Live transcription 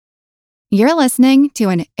You're listening to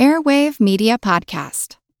an Airwave Media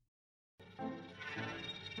Podcast.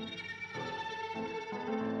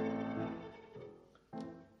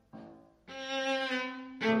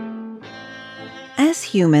 As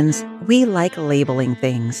humans, we like labeling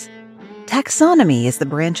things. Taxonomy is the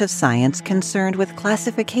branch of science concerned with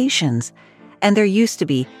classifications, and there used to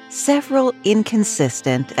be several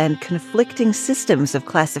inconsistent and conflicting systems of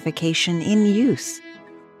classification in use.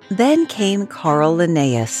 Then came Carl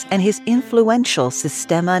Linnaeus and his influential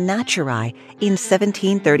Systema Naturae in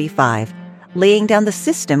 1735, laying down the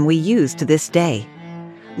system we use to this day.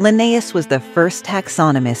 Linnaeus was the first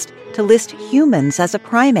taxonomist to list humans as a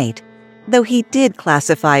primate, though he did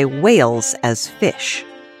classify whales as fish.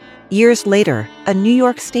 Years later, a New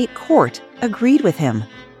York state court agreed with him.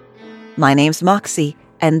 My name's Moxie,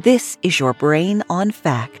 and this is your Brain on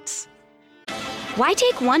Facts. Why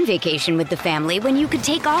take one vacation with the family when you could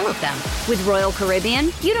take all of them? With Royal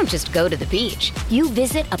Caribbean, you don't just go to the beach. You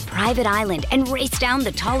visit a private island and race down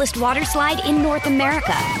the tallest water slide in North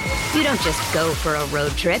America. You don't just go for a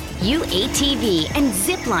road trip. You ATV and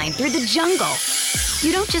zip line through the jungle.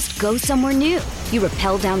 You don't just go somewhere new. You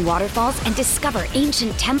rappel down waterfalls and discover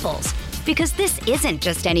ancient temples. Because this isn't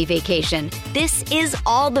just any vacation. This is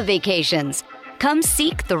all the vacations. Come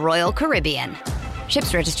seek the Royal Caribbean.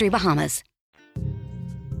 Ships Registry, Bahamas.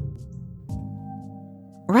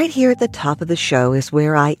 Right here at the top of the show is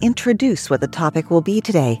where I introduce what the topic will be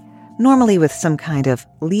today, normally with some kind of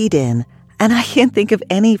lead-in, and I can't think of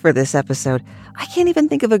any for this episode. I can't even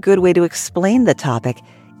think of a good way to explain the topic.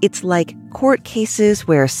 It's like court cases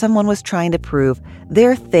where someone was trying to prove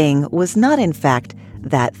their thing was not in fact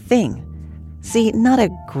that thing. See, not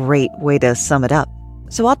a great way to sum it up.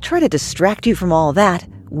 So I'll try to distract you from all that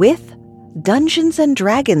with Dungeons and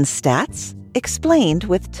Dragons stats explained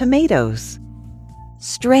with tomatoes.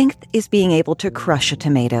 Strength is being able to crush a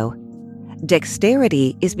tomato.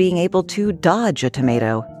 Dexterity is being able to dodge a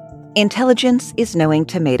tomato. Intelligence is knowing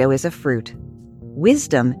tomato is a fruit.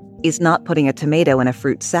 Wisdom is not putting a tomato in a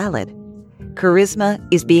fruit salad. Charisma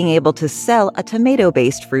is being able to sell a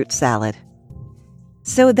tomato-based fruit salad.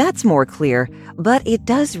 So that's more clear, but it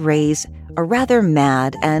does raise a rather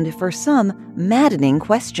mad and, for some, maddening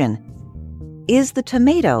question. Is the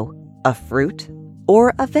tomato a fruit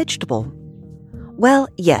or a vegetable? Well,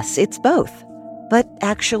 yes, it's both, but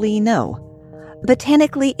actually no.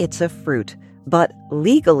 Botanically, it's a fruit, but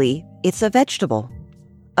legally, it's a vegetable.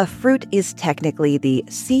 A fruit is technically the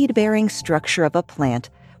seed-bearing structure of a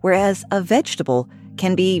plant, whereas a vegetable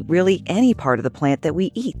can be really any part of the plant that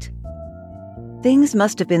we eat. Things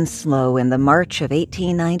must have been slow in the March of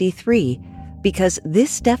 1893 because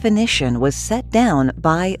this definition was set down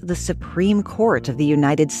by the Supreme Court of the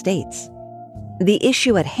United States. The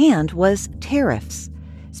issue at hand was tariffs,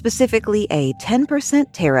 specifically a 10%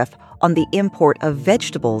 tariff on the import of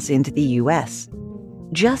vegetables into the U.S.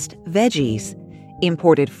 Just veggies.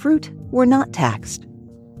 Imported fruit were not taxed.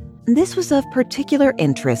 This was of particular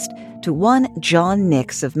interest to one John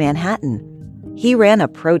Nix of Manhattan. He ran a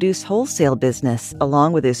produce wholesale business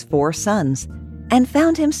along with his 4 sons and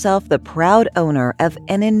found himself the proud owner of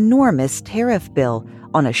an enormous tariff bill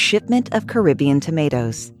on a shipment of Caribbean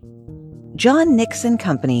tomatoes. John Nix and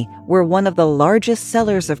Company were one of the largest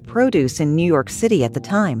sellers of produce in New York City at the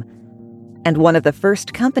time, and one of the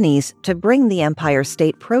first companies to bring the Empire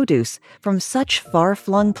State produce from such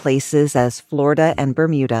far-flung places as Florida and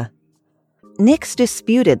Bermuda. Nix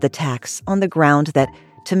disputed the tax on the ground that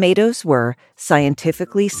tomatoes were,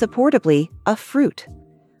 scientifically supportably, a fruit.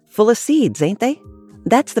 Full of seeds, ain't they?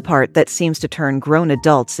 That's the part that seems to turn grown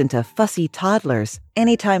adults into fussy toddlers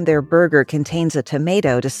anytime their burger contains a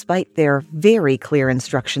tomato despite their very clear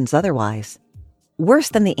instructions otherwise. Worse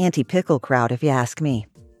than the anti-pickle crowd, if you ask me.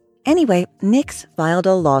 Anyway, Nix filed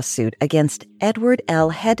a lawsuit against Edward L.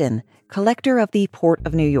 Hedden, collector of the Port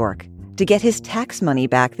of New York, to get his tax money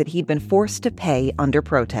back that he'd been forced to pay under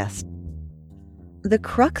protest. The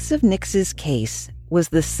crux of Nix's case was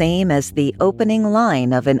the same as the opening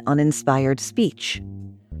line of an uninspired speech.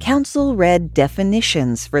 Counsel read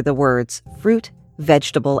definitions for the words fruit,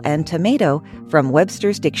 vegetable, and tomato from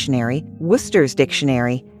Webster's Dictionary, Worcester's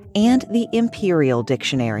Dictionary, and the Imperial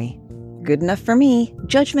Dictionary. Good enough for me.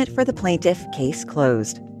 Judgment for the plaintiff, case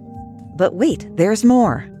closed. But wait, there's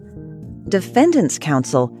more. Defendant's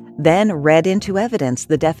counsel then read into evidence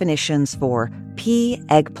the definitions for pea,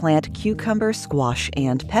 eggplant, cucumber, squash,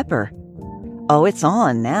 and pepper. Oh, it's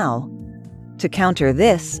on now. To counter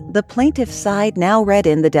this, the plaintiff's side now read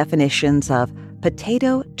in the definitions of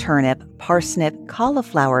potato, turnip, parsnip,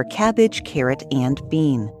 cauliflower, cabbage, carrot, and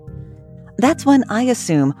bean. That's when I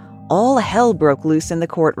assume all hell broke loose in the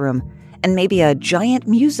courtroom, and maybe a giant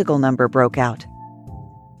musical number broke out.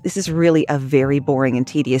 This is really a very boring and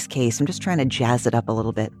tedious case. I'm just trying to jazz it up a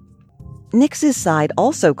little bit. Nix's side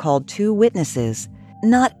also called 2 witnesses,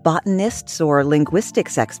 not botanists or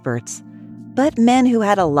linguistics experts, but men who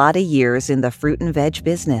had a lot of years in the fruit and veg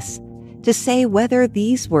business, to say whether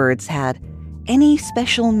these words had any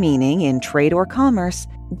special meaning in trade or commerce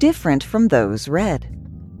different from those read.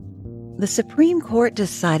 The Supreme Court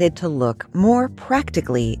decided to look more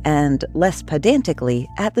practically and less pedantically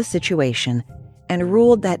at the situation and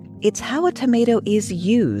ruled that it's how a tomato is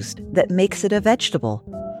used that makes it a vegetable,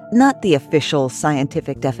 not the official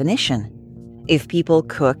scientific definition. If people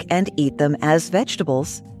cook and eat them as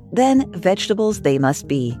vegetables, then vegetables they must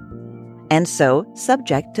be, and so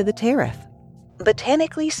subject to the tariff.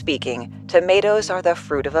 Botanically speaking, tomatoes are the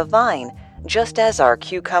fruit of a vine, just as are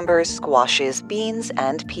cucumbers, squashes, beans,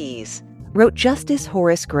 and peas, wrote Justice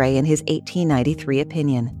Horace Gray in his 1893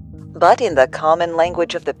 opinion. But in the common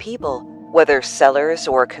language of the people, whether sellers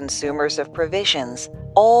or consumers of provisions,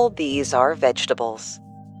 all these are vegetables.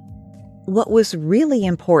 What was really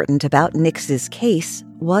important about Nix's case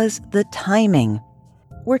was the timing.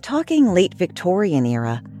 We're talking late Victorian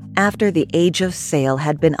era, after the age of sail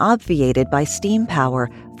had been obviated by steam power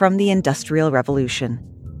from the Industrial Revolution.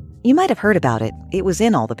 You might have heard about it. It was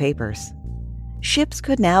in all the papers. Ships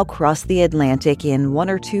could now cross the Atlantic in 1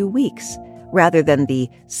 or 2 weeks, rather than the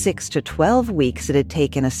 6 to 12 weeks it had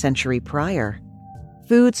taken a century prior.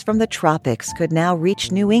 Foods from the tropics could now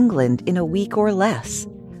reach New England in a week or less,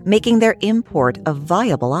 making their import a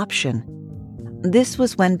viable option. This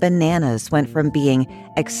was when bananas went from being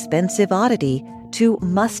expensive oddity to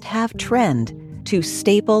must-have trend to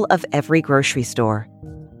staple of every grocery store.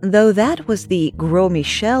 Though that was the Gros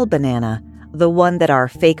Michel banana, the one that our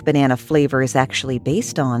fake banana flavor is actually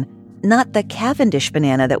based on, not the Cavendish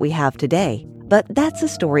banana that we have today, but that's a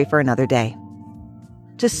story for another day.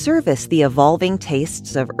 To service the evolving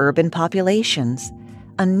tastes of urban populations,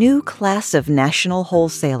 a new class of national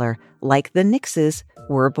wholesaler, like the Nixes,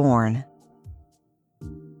 were born.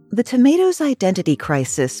 The tomato's identity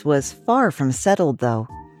crisis was far from settled, though.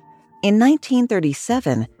 In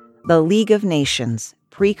 1937, the League of Nations,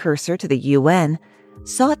 precursor to the UN,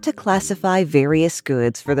 sought to classify various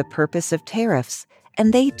goods for the purpose of tariffs,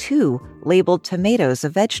 and they too labeled tomatoes a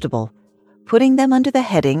vegetable, putting them under the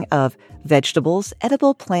heading of vegetables,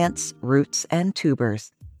 edible plants, roots, and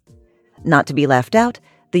tubers. Not to be left out,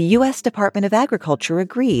 the U.S. Department of Agriculture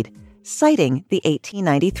agreed, citing the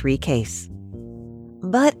 1893 case.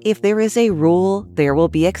 But if there is a rule, there will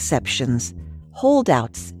be exceptions,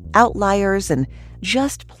 holdouts, outliers, and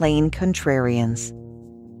just plain contrarians.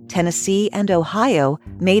 Tennessee and Ohio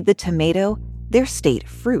made the tomato their state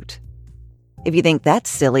fruit. If you think that's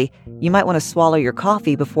silly, you might want to swallow your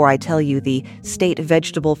coffee before I tell you the state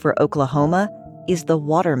vegetable for Oklahoma is the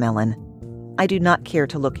watermelon. I do not care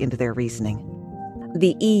to look into their reasoning.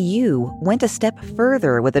 The EU went a step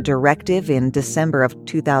further with a directive in December of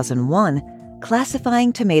 2001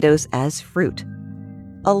 classifying tomatoes as fruit,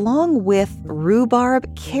 along with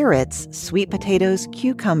rhubarb, carrots, sweet potatoes,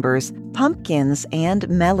 cucumbers, pumpkins, and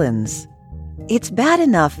melons. It's bad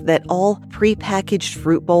enough that all prepackaged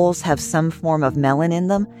fruit bowls have some form of melon in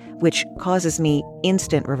them, which causes me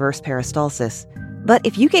instant reverse peristalsis. But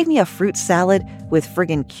if you gave me a fruit salad with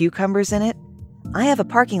friggin' cucumbers in it, I have a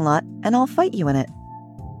parking lot and I'll fight you in it.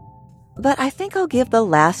 But I think I'll give the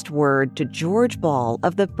last word to George Ball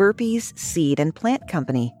of the Burpees Seed and Plant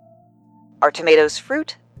Company. Are tomatoes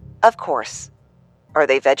fruit? Of course. Are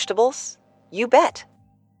they vegetables? You bet.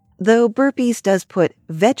 Though Burpees does put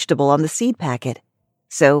vegetable on the seed packet,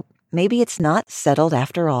 so maybe it's not settled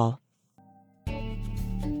after all.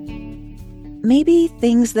 Maybe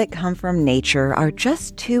things that come from nature are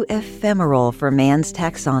just too ephemeral for man's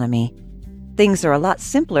taxonomy. Things are a lot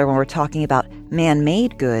simpler when we're talking about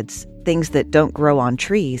man-made goods, things that don't grow on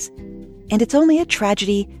trees. And it's only a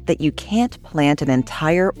tragedy that you can't plant an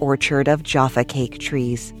entire orchard of Jaffa cake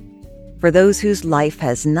trees. For those whose life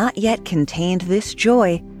has not yet contained this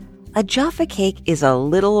joy, a Jaffa cake is a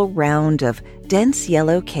little round of dense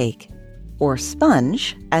yellow cake, or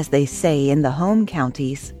sponge, as they say in the home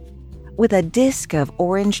counties, with a disc of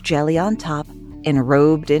orange jelly on top,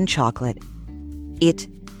 enrobed in chocolate. It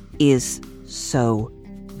is so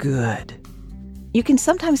good. You can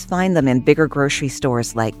sometimes find them in bigger grocery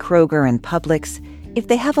stores like Kroger and Publix if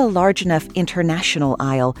they have a large enough international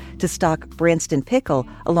aisle to stock Branston pickle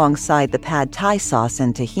alongside the pad thai sauce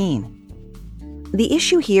and tahini. The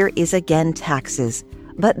issue here is again taxes,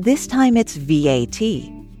 but this time it's VAT.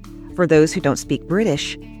 For those who don't speak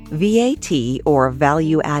British, VAT, or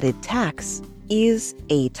value-added tax, is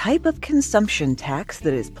a type of consumption tax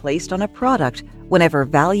that is placed on a product whenever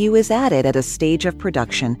value is added at a stage of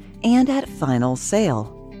production and at final sale.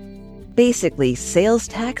 Basically, sales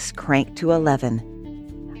tax cranked to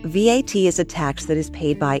 11. VAT is a tax that is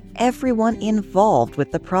paid by everyone involved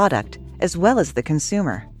with the product, as well as the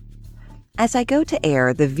consumer. As I go to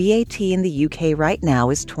air, the VAT in the UK right now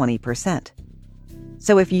is 20%.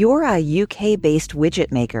 So if you're a UK-based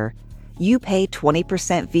widget maker, you pay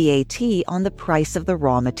 20% VAT on the price of the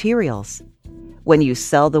raw materials. When you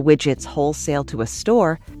sell the widgets wholesale to a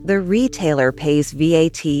store, the retailer pays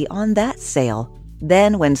VAT on that sale.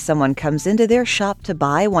 Then when someone comes into their shop to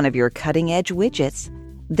buy one of your cutting-edge widgets,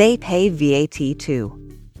 they pay VAT too.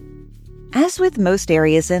 As with most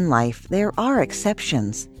areas in life, there are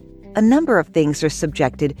exceptions. A number of things are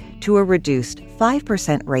subjected to a reduced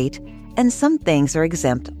 5% rate, and some things are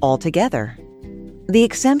exempt altogether. The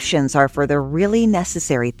exemptions are for the really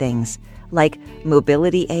necessary things, like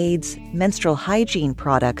mobility aids, menstrual hygiene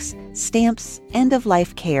products, stamps,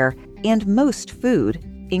 end-of-life care, and most food,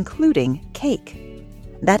 including cake.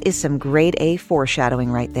 That is some grade A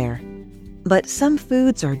foreshadowing right there. But some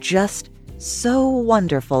foods are just so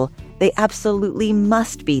wonderful, they absolutely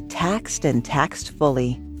must be taxed and taxed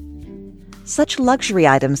fully. Such luxury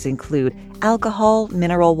items include alcohol,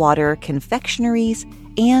 mineral water, confectioneries,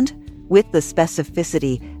 and, with the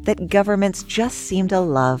specificity that governments just seem to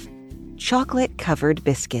love, chocolate-covered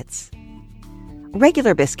biscuits.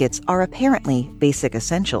 Regular biscuits are apparently basic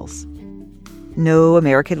essentials. No,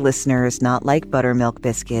 American listeners, not like buttermilk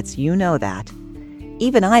biscuits, you know that.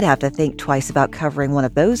 Even I'd have to think twice about covering one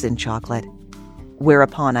of those in chocolate,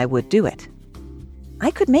 whereupon I would do it.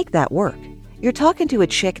 I could make that work. You're talking to a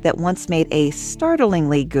chick that once made a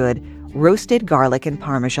startlingly good roasted garlic and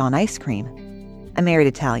Parmesan ice cream. I married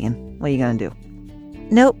Italian. What are you going to do?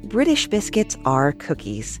 No, British biscuits are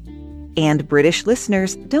cookies. And British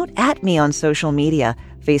listeners, don't @ me on social media.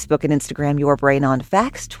 Facebook and Instagram, Your Brain on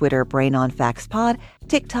Facts, Twitter, Brain on Facts Pod,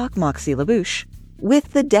 TikTok, Moxie LaBouche,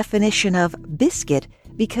 with the definition of biscuit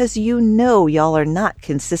because you know y'all are not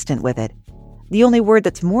consistent with it. The only word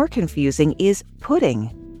that's more confusing is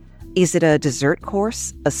pudding. Is it a dessert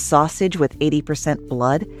course, a sausage with 80%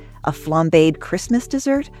 blood, a flambéed Christmas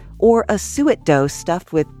dessert, or a suet dough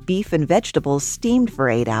stuffed with beef and vegetables steamed for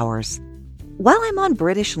 8 hours? While I'm on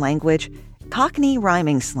British language, Cockney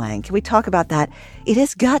rhyming slang, can we talk about that? It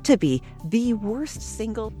has got to be the worst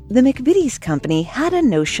single. The McVitie's company had a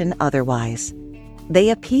notion otherwise.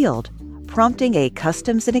 They appealed, prompting a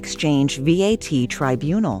Customs and Exchange VAT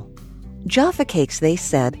tribunal. Jaffa cakes, they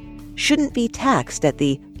said, shouldn't be taxed at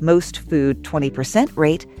the most food 20%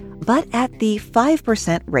 rate, but at the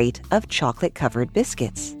 5% rate of chocolate-covered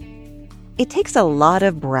biscuits. It takes a lot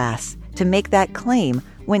of brass to make that claim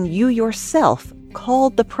when you yourself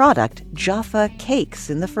called the product Jaffa Cakes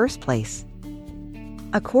in the first place.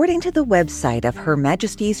 According to the website of Her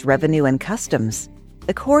Majesty's Revenue and Customs,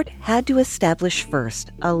 the court had to establish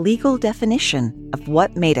first a legal definition of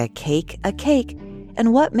what made a cake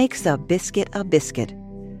and what makes a biscuit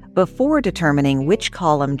before determining which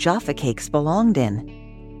column Jaffa Cakes belonged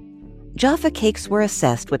in. Jaffa Cakes were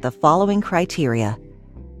assessed with the following criteria: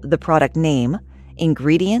 the product name,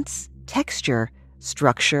 ingredients, texture,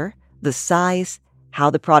 structure, the size, how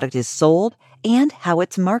the product is sold, and how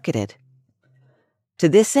it's marketed. To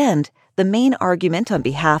this end, the main argument on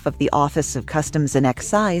behalf of the Office of Customs and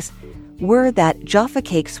Excise were that Jaffa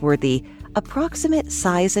Cakes were the approximate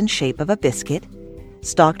size and shape of a biscuit,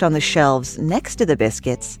 stocked on the shelves next to the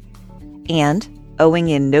biscuits, and, owing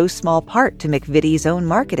in no small part to McVitie's own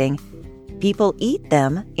marketing, people eat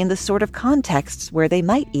them in the sort of contexts where they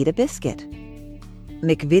might eat a biscuit.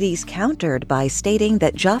 McVitie's countered by stating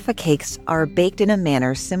that Jaffa Cakes are baked in a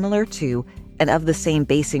manner similar to and of the same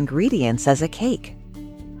base ingredients as a cake.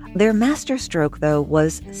 Their masterstroke, though,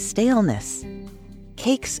 was staleness.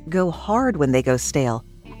 Cakes go hard when they go stale,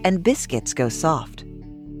 and biscuits go soft.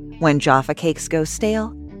 When Jaffa Cakes go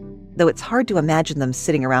stale, though it's hard to imagine them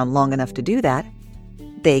sitting around long enough to do that,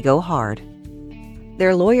 they go hard.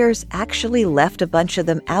 Their lawyers actually left a bunch of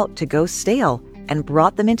them out to go stale and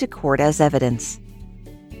brought them into court as evidence.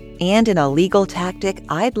 And in a legal tactic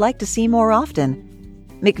I'd like to see more often,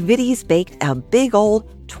 McVitie's baked a big old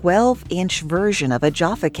 12-inch version of a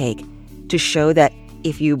Jaffa Cake to show that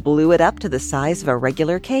if you blew it up to the size of a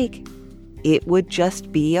regular cake, it would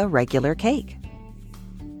just be a regular cake.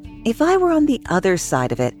 If I were on the other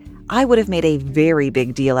side of it, I would have made a very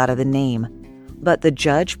big deal out of the name. But the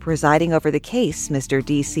judge presiding over the case, Mr.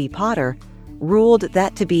 D.C. Potter, ruled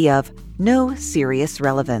that to be of no serious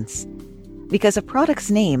relevance, because a product's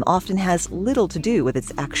name often has little to do with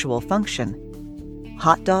its actual function.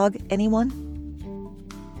 Hot dog, anyone?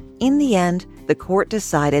 in the end, the court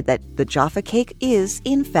decided that the Jaffa cake is,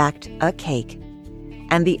 in fact, a cake.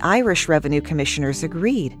 And the Irish Revenue Commissioners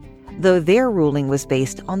agreed, though their ruling was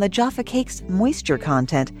based on the Jaffa cake's moisture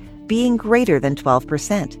content being greater than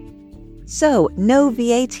 12%. So, no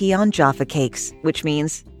VAT on Jaffa cakes, which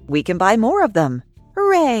means we can buy more of them.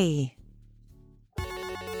 Hooray!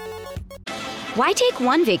 Why take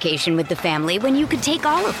one vacation with the family when you could take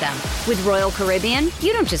all of them? With Royal Caribbean,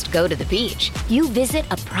 you don't just go to the beach. You visit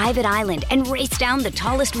a private island and race down the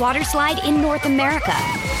tallest water slide in North America.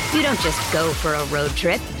 You don't just go for a road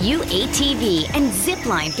trip. You ATV and zip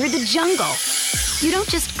line through the jungle. You don't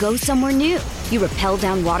just go somewhere new. You rappel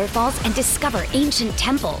down waterfalls and discover ancient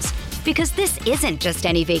temples. Because this isn't just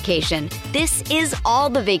any vacation. This is all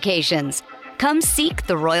the vacations. Come seek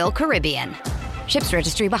the Royal Caribbean. Ships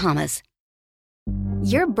Registry, Bahamas.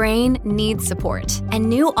 Your brain needs support, and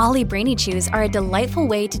new Ollie Brainy Chews are a delightful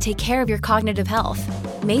way to take care of your cognitive health.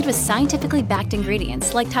 Made with scientifically backed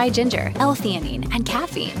ingredients like Thai ginger, L-theanine, and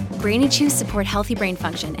caffeine, Brainy Chews support healthy brain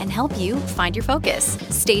function and help you find your focus,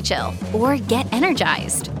 stay chill, or get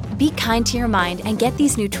energized. Be kind to your mind and get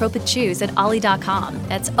these nootropic chews at ollie.com.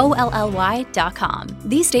 That's OLLY.com.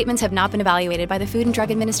 These statements have not been evaluated by the Food and Drug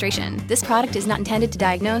Administration. This product is not intended to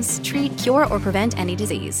diagnose, treat, cure, or prevent any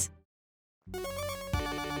disease.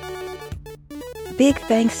 Big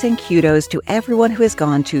thanks and kudos to everyone who has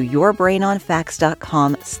gone to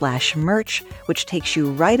yourbrainonfacts.com/merch, which takes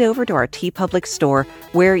you right over to our TeePublic store,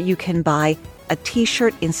 where you can buy a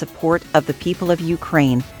t-shirt in support of the people of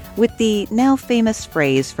Ukraine with the now famous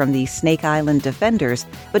phrase from the Snake Island Defenders,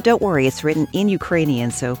 but don't worry, it's written in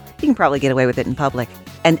Ukrainian, so you can probably get away with it in public.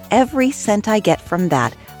 And every cent I get from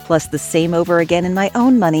that, plus the same over again in my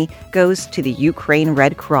own money, goes to the Ukraine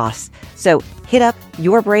Red Cross. So hit up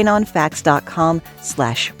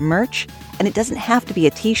yourbrainonfacts.com/merch, and it doesn't have to be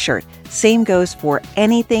a t-shirt. Same goes for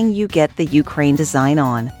anything you get the Ukraine design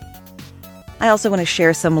on. I also want to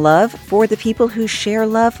share some love for the people who share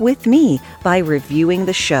love with me by reviewing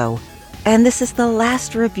the show. And this is the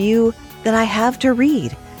last review that I have to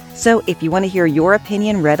read. So if you want to hear your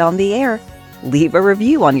opinion read on the air, leave a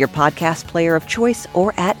review on your podcast player of choice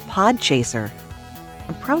or at Podchaser.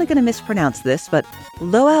 I'm probably going to mispronounce this, but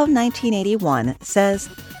Loau1981 says,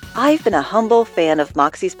 I've been a humble fan of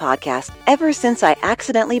Moxie's podcast ever since I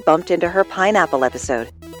accidentally bumped into her pineapple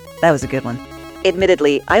episode. That was a good one.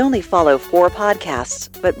 Admittedly, I only follow 4 podcasts,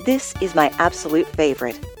 but this is my absolute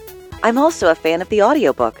favorite. I'm also a fan of the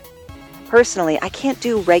audiobook. Personally, I can't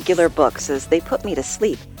do regular books as they put me to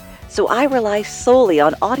sleep, so I rely solely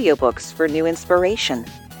on audiobooks for new inspiration.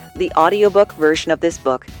 The audiobook version of this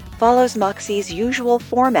book follows Moxie's usual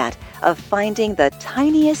format of finding the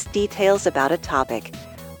tiniest details about a topic,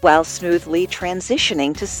 while smoothly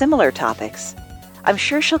transitioning to similar topics. I'm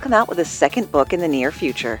sure she'll come out with a second book in the near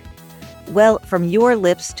future. Well, from your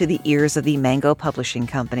lips to the ears of the Mango Publishing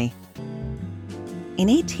Company. In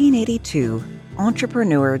 1882,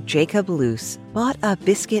 entrepreneur Jacob Luce bought a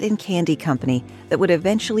biscuit and candy company that would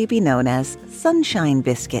eventually be known as Sunshine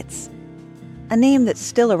Biscuits, a name that's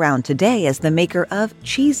still around today as the maker of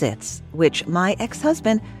Cheez-Its, which my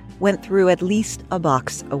ex-husband went through at least a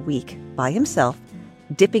box a week by himself,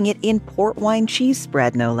 dipping it in port wine cheese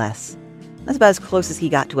spread, no less. That's about as close as he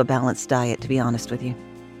got to a balanced diet, to be honest with you.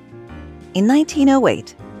 In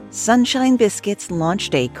 1908, Sunshine Biscuits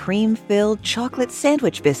launched a cream-filled chocolate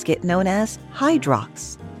sandwich biscuit known as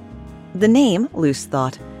Hydrox. The name, Luce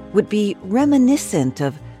thought, would be reminiscent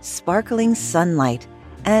of sparkling sunlight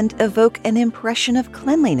and evoke an impression of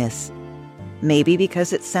cleanliness, maybe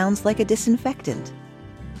because it sounds like a disinfectant.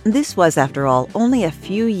 This was, after all, only a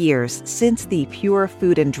few years since the Pure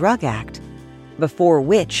Food and Drug Act, before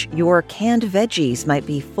which your canned veggies might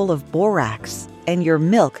be full of borax, and your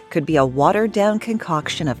milk could be a watered-down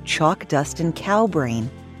concoction of chalk dust and cow brain,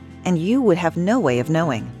 and you would have no way of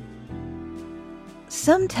knowing.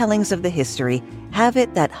 Some tellings of the history have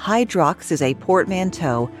it that hydrox is a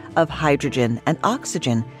portmanteau of hydrogen and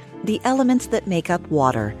oxygen, the elements that make up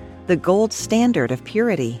water, the gold standard of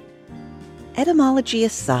purity. Etymology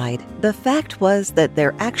aside, the fact was that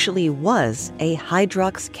there actually was a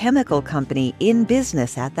hydrox chemical company in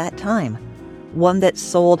business at that time, one that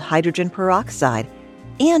sold hydrogen peroxide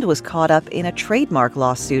and was caught up in a trademark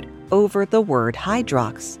lawsuit over the word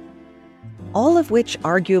hydrox. All of which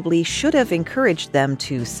arguably should have encouraged them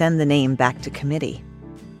to send the name back to committee.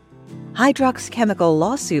 Hydrox chemical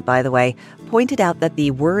lawsuit, by the way, pointed out that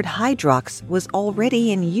the word hydrox was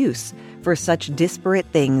already in use for such disparate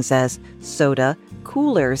things as soda,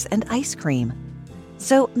 coolers, and ice cream.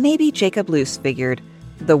 So maybe Jacob Luce figured,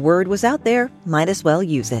 the word was out there, might as well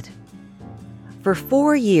use it. For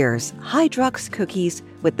 4 years, Hydrox cookies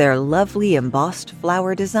with their lovely embossed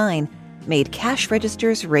flower design, made cash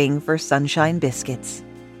registers ring for Sunshine biscuits.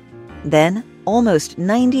 Then, almost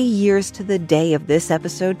 90 years to the day of this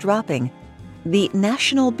episode dropping, the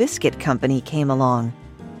National Biscuit Company came along.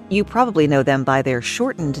 You probably know them by their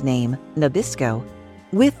shortened name, Nabisco,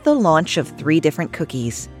 with the launch of 3 different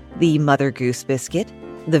cookies: the Mother Goose biscuit,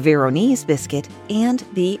 the Veronese biscuit, and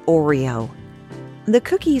the Oreo. The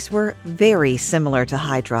cookies were very similar to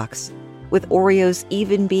Hydrox, with Oreos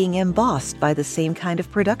even being embossed by the same kind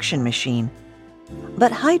of production machine.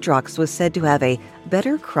 But Hydrox was said to have a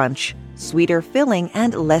better crunch, sweeter filling,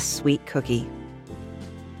 and less sweet cookie.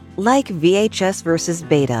 Like VHS versus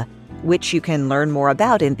Beta, which you can learn more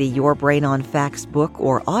about in the Your Brain on Facts book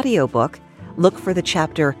or audiobook, look for the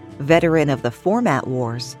chapter Veteran of the Format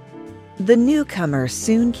Wars. The newcomer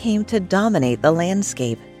soon came to dominate the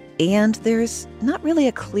landscape, and there's not really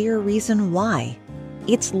a clear reason why.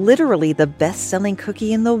 It's literally the best-selling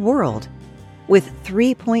cookie in the world, with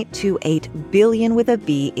 $3.28 billion with a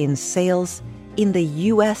B in sales in the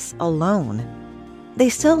U.S. alone. They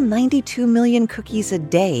sell 92 million cookies a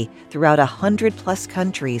day throughout 100-plus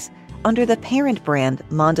countries under the parent brand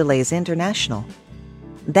Mondelez International.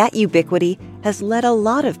 That ubiquity has led a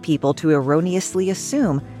lot of people to erroneously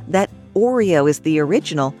assume that Oreo is the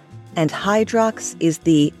original and Hydrox is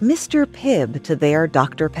the Mr. Pibb to their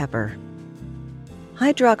Dr. Pepper.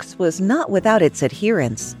 Hydrox was not without its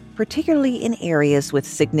adherents, particularly in areas with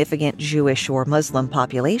significant Jewish or Muslim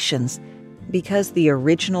populations, because the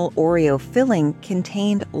original Oreo filling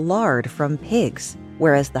contained lard from pigs,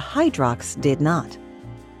 whereas the Hydrox did not.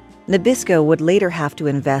 Nabisco would later have to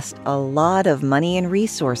invest a lot of money and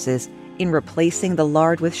resources in replacing the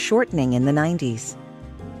lard with shortening in the 90s.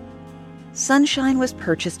 Sunshine was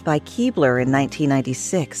purchased by Keebler in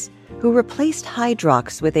 1996, who replaced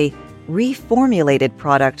Hydrox with a reformulated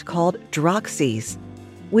product called Droxys,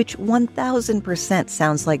 which 1000%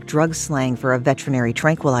 sounds like drug slang for a veterinary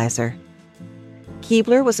tranquilizer.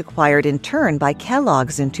 Keebler was acquired in turn by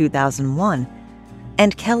Kellogg's in 2001,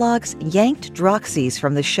 and Kellogg's yanked Droxys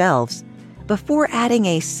from the shelves before adding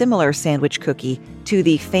a similar sandwich cookie to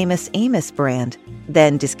the famous Amos brand,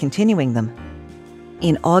 then discontinuing them.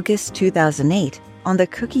 In August 2008, on the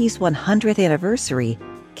cookie's 100th anniversary,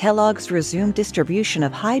 Kellogg's resumed distribution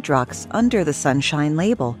of Hydrox under the Sunshine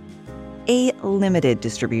label. A limited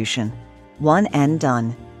distribution, one and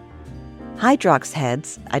done. Hydrox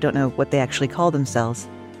heads, I don't know what they actually call themselves,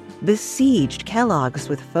 besieged Kellogg's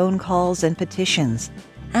with phone calls and petitions,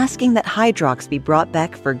 asking that Hydrox be brought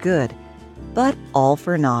back for good, but all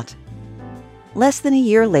for naught. Less than a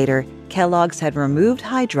year later, Kellogg's had removed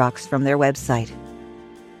Hydrox from their website.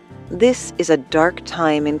 "This is a dark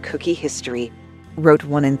time in cookie history," wrote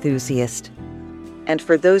one enthusiast. "And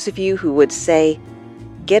for those of you who would say,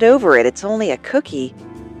 'Get over it, it's only a cookie,'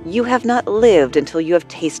 you have not lived until you have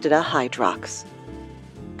tasted a Hydrox."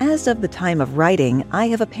 As of the time of writing, I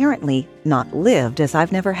have apparently not lived, as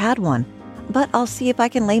I've never had one, but I'll see if I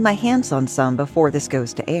can lay my hands on some before this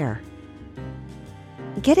goes to air.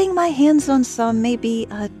 Getting my hands on some may be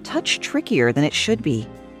a touch trickier than it should be.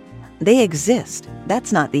 They exist,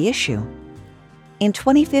 that's not the issue. In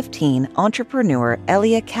 2015, entrepreneur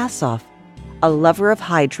Elia Kassoff, a lover of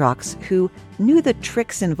Hydrox who knew the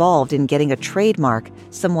tricks involved in getting a trademark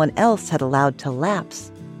someone else had allowed to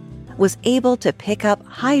lapse, was able to pick up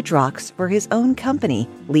Hydrox for his own company,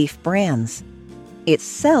 Leaf Brands,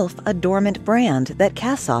 itself a dormant brand that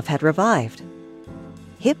Kassoff had revived.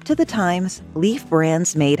 Hip to the times, Leaf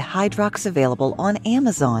Brands made Hydrox available on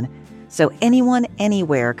Amazon, so anyone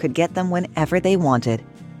anywhere could get them whenever they wanted,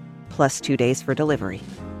 plus 2 days for delivery.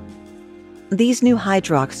 These new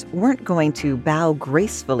Hydrox weren't going to bow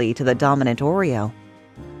gracefully to the dominant Oreo.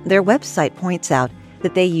 Their website points out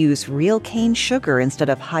that they use real cane sugar instead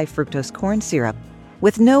of high-fructose corn syrup,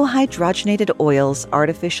 with no hydrogenated oils,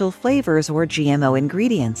 artificial flavors, or GMO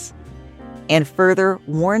ingredients, and further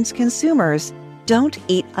warns consumers, don't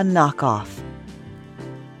eat a knockoff.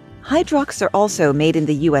 Hydrox are also made in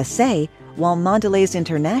the USA, while Mondelez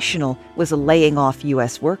International was laying off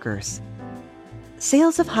U.S. workers.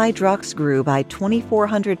 Sales of Hydrox grew by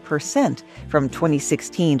 2,400% from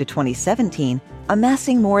 2016 to 2017,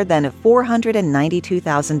 amassing more than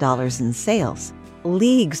 $492,000 in sales,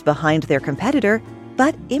 leagues behind their competitor,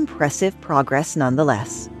 but impressive progress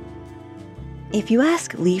nonetheless. If you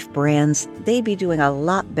ask Leaf Brands, they'd be doing a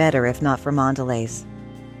lot better if not for Mondelez.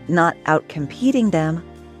 Not outcompeting them,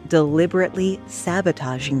 deliberately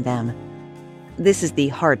sabotaging them. This is the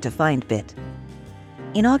hard-to-find bit.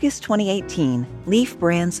 In August 2018, Leaf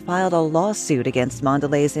Brands filed a lawsuit against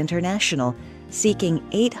Mondelez International seeking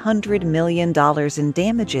 $800 million in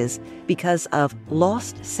damages because of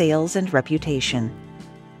lost sales and reputation.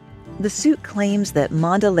 The suit claims that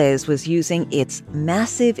Mondelez was using its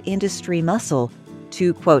massive industry muscle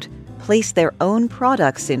to, quote, place their own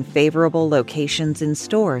products in favorable locations in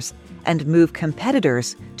stores and move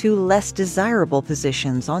competitors to less desirable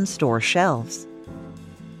positions on store shelves.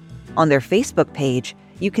 On their Facebook page,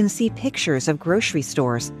 you can see pictures of grocery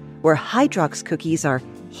stores where Hydrox cookies are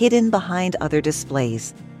hidden behind other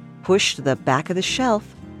displays, pushed to the back of the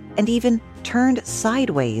shelf, and even turned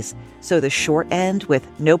sideways so the short end with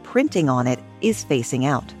no printing on it is facing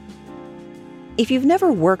out. If you've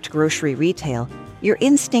never worked grocery retail, your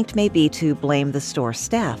instinct may be to blame the store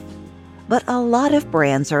staff. But a lot of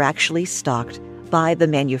brands are actually stocked by the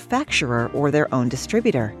manufacturer or their own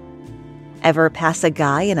distributor. Ever pass a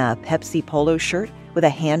guy in a Pepsi polo shirt with a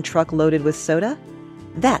hand truck loaded with soda?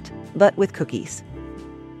 That, but with cookies.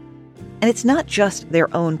 And it's not just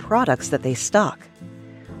their own products that they stock.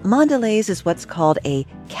 Mondelez is what's called a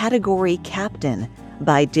category captain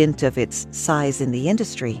by dint of its size in the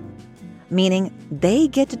industry, meaning they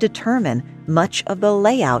get to determine much of the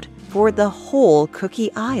layout for the whole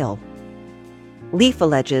cookie aisle. Leaf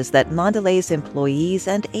alleges that Mondelez employees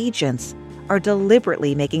and agents are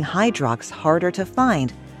deliberately making Hydrox harder to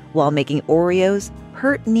find while making Oreos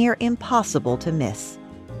pert near impossible to miss.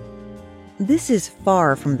 This is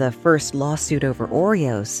far from the first lawsuit over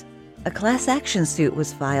Oreos. A class action suit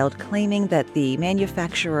was filed claiming that the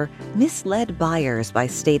manufacturer misled buyers by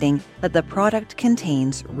stating that the product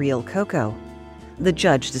contains real cocoa. The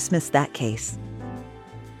judge dismissed that case.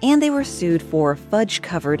 And they were sued for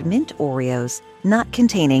fudge-covered mint Oreos not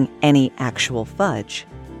containing any actual fudge.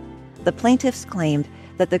 The plaintiffs claimed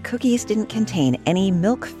that the cookies didn't contain any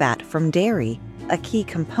milk fat from dairy, a key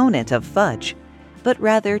component of fudge, but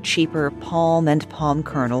rather cheaper palm and palm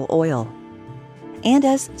kernel oil. And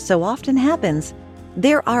as so often happens,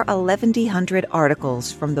 there are 1,100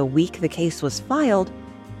 articles from the week the case was filed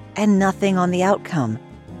and nothing on the outcome.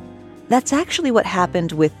 That's actually what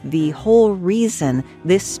happened with the whole reason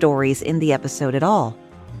this story's in the episode at all.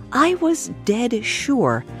 I was dead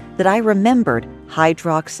sure that I remembered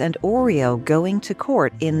Hydrox and Oreo going to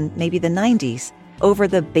court in maybe the 90s over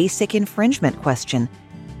the basic infringement question,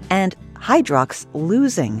 and Hydrox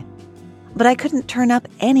losing. But I couldn't turn up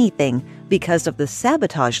anything because of the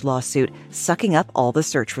sabotage lawsuit sucking up all the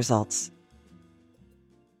search results.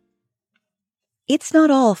 It's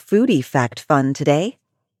not all foodie fact fun today.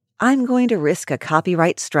 I'm going to risk a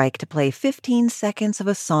copyright strike to play 15 seconds of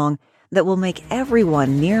a song that will make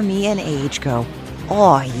everyone near me in age go,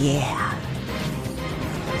 "Oh yeah."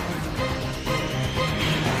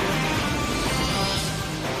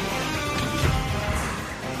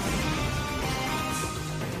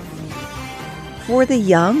 For the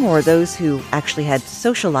young or those who actually had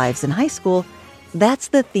social lives in high school, that's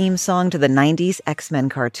the theme song to the 90s X-Men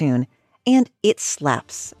cartoon, and it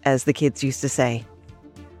slaps, as the kids used to say.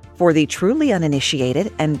 For the truly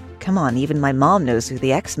uninitiated, and come on, even my mom knows who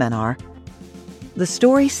the X-Men are, the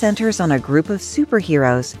story centers on a group of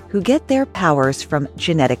superheroes who get their powers from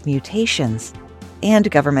genetic mutations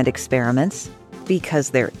and government experiments because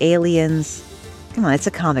they're aliens. Come on, it's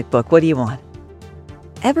a comic book. What do you want?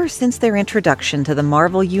 Ever since their introduction to the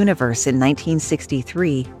Marvel Universe in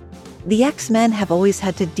 1963, the X-Men have always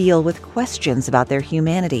had to deal with questions about their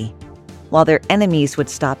humanity. While their enemies would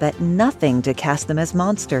stop at nothing to cast them as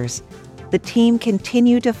monsters, the team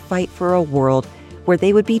continued to fight for a world where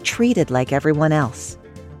they would be treated like everyone else.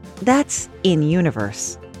 That's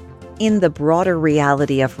in-universe. In the broader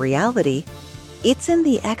reality of reality, it's in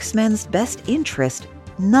the X-Men's best interest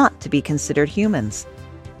not to be considered humans.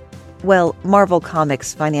 Well, Marvel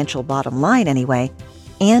Comics' financial bottom line anyway,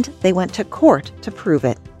 and they went to court to prove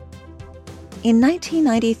it. In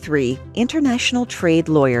 1993, international trade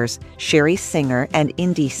lawyers Sherry Singer and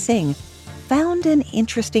Indy Singh found an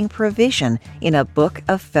interesting provision in a book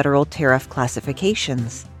of federal tariff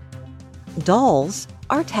classifications. Dolls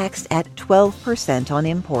are taxed at 12% on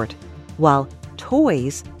import, while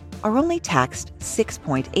toys are only taxed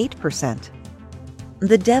 6.8%.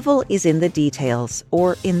 The devil is in the details,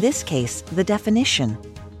 or in this case, the definition.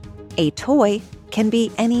 A toy can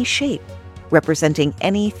be any shape, representing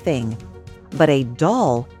anything, but a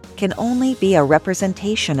doll can only be a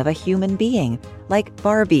representation of a human being, like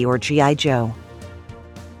Barbie or G.I. Joe.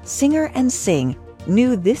 Singer and Singh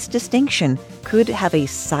knew this distinction could have a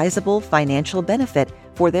sizable financial benefit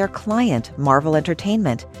for their client, Marvel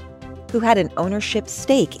Entertainment, who had an ownership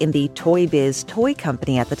stake in the Toy Biz toy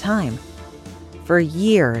company at the time. For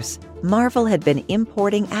years, Marvel had been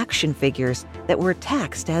importing action figures that were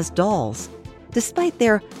taxed as dolls, despite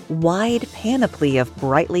their wide panoply of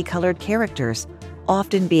brightly colored characters,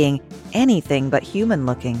 often being anything but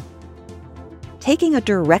human-looking. Taking a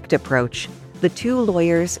direct approach, the two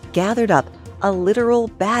lawyers gathered up a literal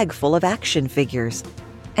bag full of action figures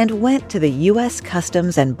and went to the U.S.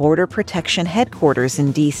 Customs and Border Protection headquarters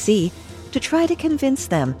in D.C. to try to convince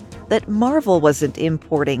them that Marvel wasn't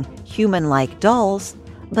importing human-like dolls,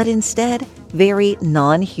 but instead very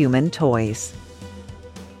non-human toys.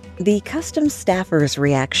 The customs staffers'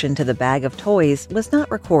 reaction to the bag of toys was not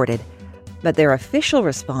recorded, but their official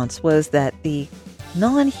response was that the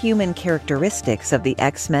non-human characteristics of the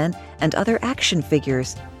X-Men and other action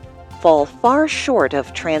figures fall far short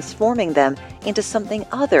of transforming them into something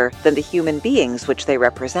other than the human beings which they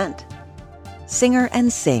represent. Singer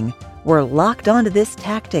and Singh were locked onto this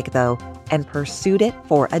tactic, though, and pursued it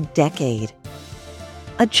for a decade.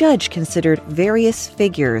 A judge considered various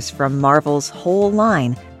figures from Marvel's whole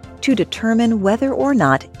line to determine whether or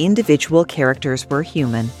not individual characters were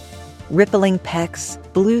human. Rippling pecs,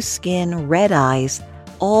 blue skin, red eyes,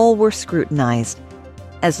 all were scrutinized,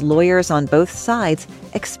 as lawyers on both sides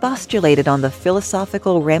expostulated on the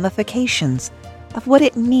philosophical ramifications of what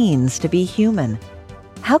it means to be human.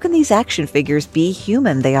 How can these action figures be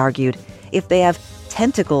human, they argued, if they have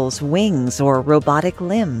tentacles, wings, or robotic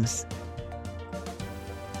limbs?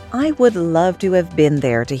 I would love to have been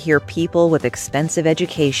there to hear people with expensive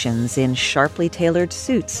educations in sharply tailored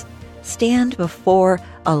suits stand before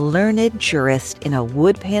a learned jurist in a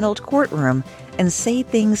wood-paneled courtroom and say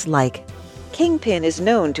things like, "Kingpin is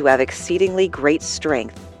known to have exceedingly great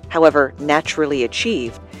strength, however naturally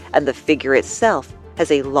achieved, and the figure itself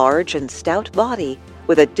has a large and stout body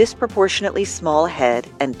with a disproportionately small head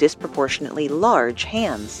and disproportionately large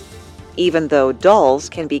hands. Even though dolls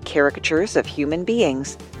can be caricatures of human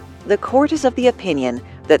beings, the court is of the opinion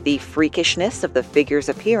that the freakishness of the figure's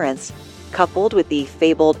appearance, coupled with the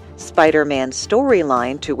fabled Spider-Man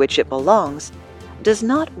storyline to which it belongs, does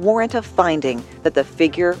not warrant a finding that the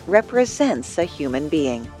figure represents a human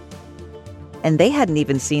being." And they hadn't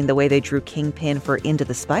even seen the way they drew Kingpin for Into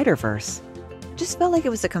the Spider-Verse. Just felt like it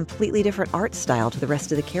was a completely different art style to the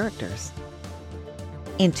rest of the characters.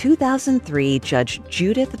 In 2003, Judge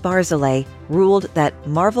Judith Barzilay ruled that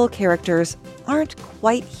Marvel characters aren't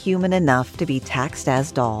quite human enough to be taxed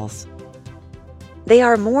as dolls. They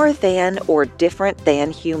are more than or different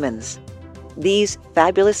than humans. These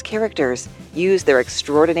fabulous characters use their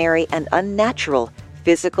extraordinary and unnatural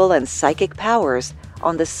physical and psychic powers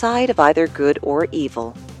on the side of either good or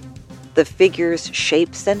evil. The figures'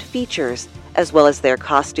 shapes and features, as well as their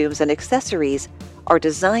costumes and accessories, are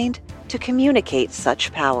designed to communicate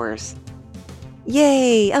such powers.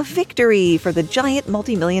 Yay, a victory for the giant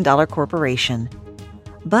multi-million-dollar corporation.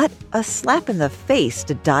 But a slap in the face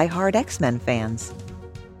to die-hard X-Men fans.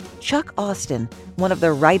 Chuck Austin, one of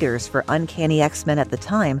the writers for Uncanny X-Men at the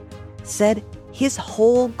time, said his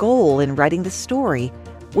whole goal in writing the story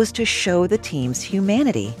was to show the team's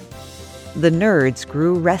humanity. The nerds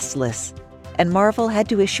grew restless, and Marvel had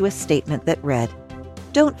to issue a statement that read,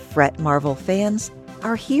 "Don't fret, Marvel fans.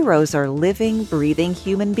 Our heroes are living, breathing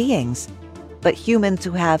human beings, but humans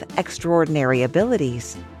who have extraordinary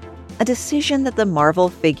abilities. A decision that the Marvel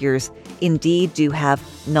figures indeed do have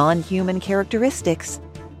non-human characteristics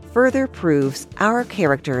further proves our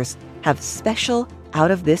characters have special,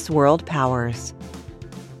 out-of-this-world powers."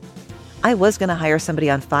 I was going to hire somebody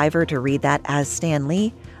on Fiverr to read that as Stan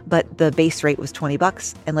Lee, but the base rate was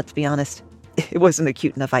 $20, and let's be honest, it wasn't a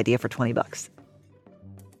cute enough idea for $20.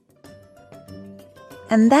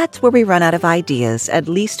 And that's where we run out of ideas, at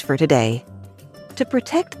least for today. To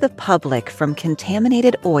protect the public from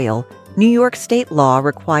contaminated oil, New York state law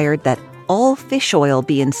required that all fish oil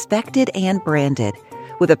be inspected and branded,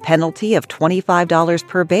 with a penalty of $25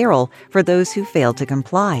 per barrel for those who failed to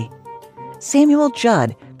comply. Samuel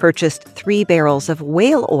Judd purchased 3 barrels of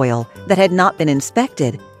whale oil that had not been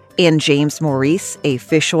inspected, and James Maurice, a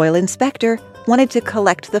fish oil inspector, wanted to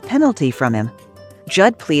collect the penalty from him.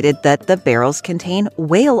 Judd pleaded that the barrels contain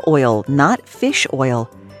whale oil, not fish oil,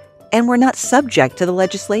 and were not subject to the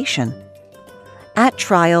legislation. At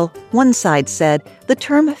trial, one side said the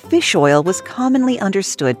term fish oil was commonly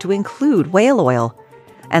understood to include whale oil,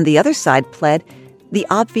 and the other side pled the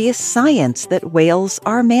obvious science that whales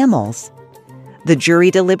are mammals. The jury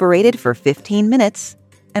deliberated for 15 minutes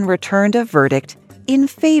and returned a verdict in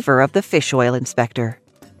favor of the fish oil inspector.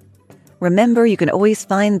 Remember, you can always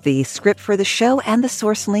find the script for the show and the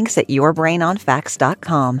source links at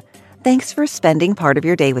yourbrainonfacts.com. Thanks for spending part of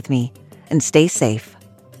your day with me, and stay safe.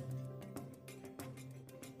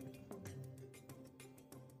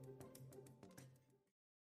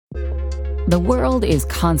 The world is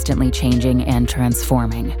constantly changing and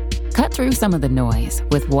transforming. Cut through some of the noise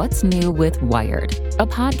with What's New with Wired, a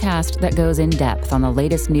podcast that goes in depth on the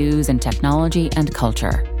latest news in technology and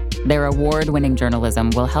culture. Their award-winning journalism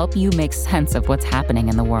will help you make sense of what's happening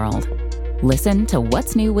in the world. Listen to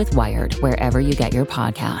What's New with Wired wherever you get your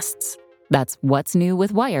podcasts. That's What's New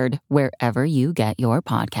with Wired wherever you get your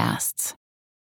podcasts.